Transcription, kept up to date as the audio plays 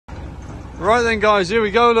Right then guys, here we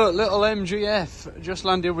go. Look, little MGF just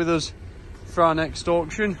landed with us for our next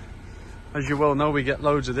auction. As you well know, we get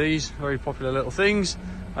loads of these, very popular little things.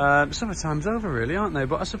 Summertime's over really, aren't they?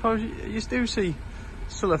 But I suppose you do see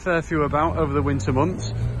still a fair few about over the winter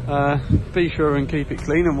months. Be sure and keep it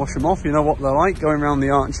clean and wash them off. You know what they're like, going around the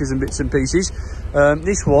arches and bits and pieces.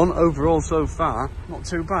 This one overall so far, not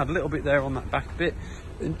too bad. A little bit there on that back bit,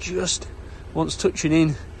 and just wants touching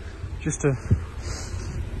in just to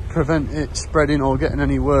prevent it spreading or getting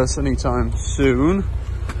any worse anytime soon.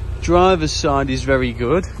 Driver's side is very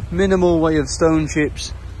good. Minimal way of stone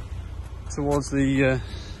chips towards the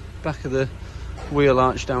back of the wheel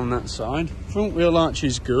arch down that side. Front wheel arch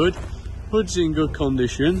is good. Hood's in good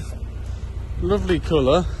condition. Lovely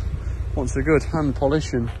colour. Wants a good hand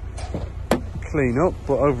polish and clean up,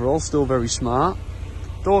 but overall still very smart.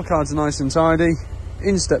 Door cards are nice and tidy.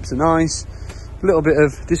 Insteps are nice. A little bit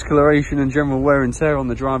of discoloration and general wear and tear on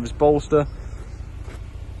the driver's bolster.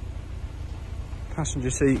 Passenger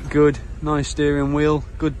seat good, nice steering wheel,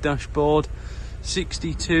 good dashboard.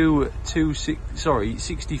 65 at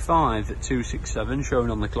 267 showing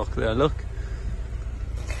on the clock there, look.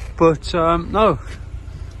 But no,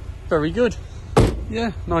 very good.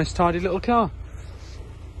 Yeah, nice tidy little car.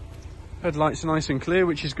 Headlights are nice and clear,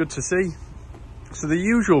 which is good to see. So the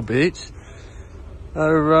usual bits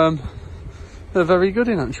are they're very good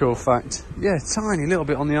in actual fact. Yeah, tiny little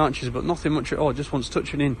bit on the arches, but nothing much at all. Just wants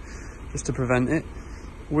touching in just to prevent it.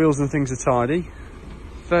 Wheels and things are tidy.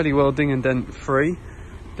 Fairly well ding and dent free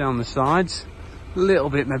down the sides. A little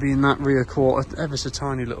bit maybe in that rear quarter, ever so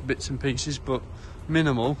tiny little bits and pieces, but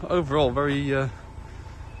minimal. Overall, very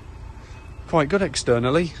quite good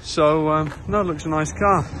externally. So no, it looks a nice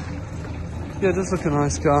car. Yeah, it does look a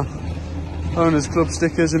nice car. Owners Club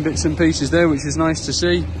stickers and bits and pieces there, which is nice to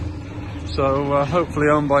see. So hopefully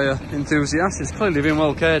owned by an enthusiast. It's clearly been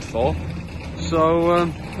well cared for. So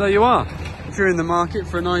there you are. If you're in the market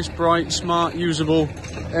for a nice, bright, smart, usable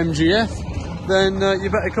MGF, then you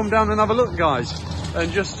better come down and have a look, guys, and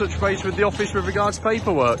just touch base with the office with regards to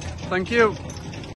paperwork. Thank you.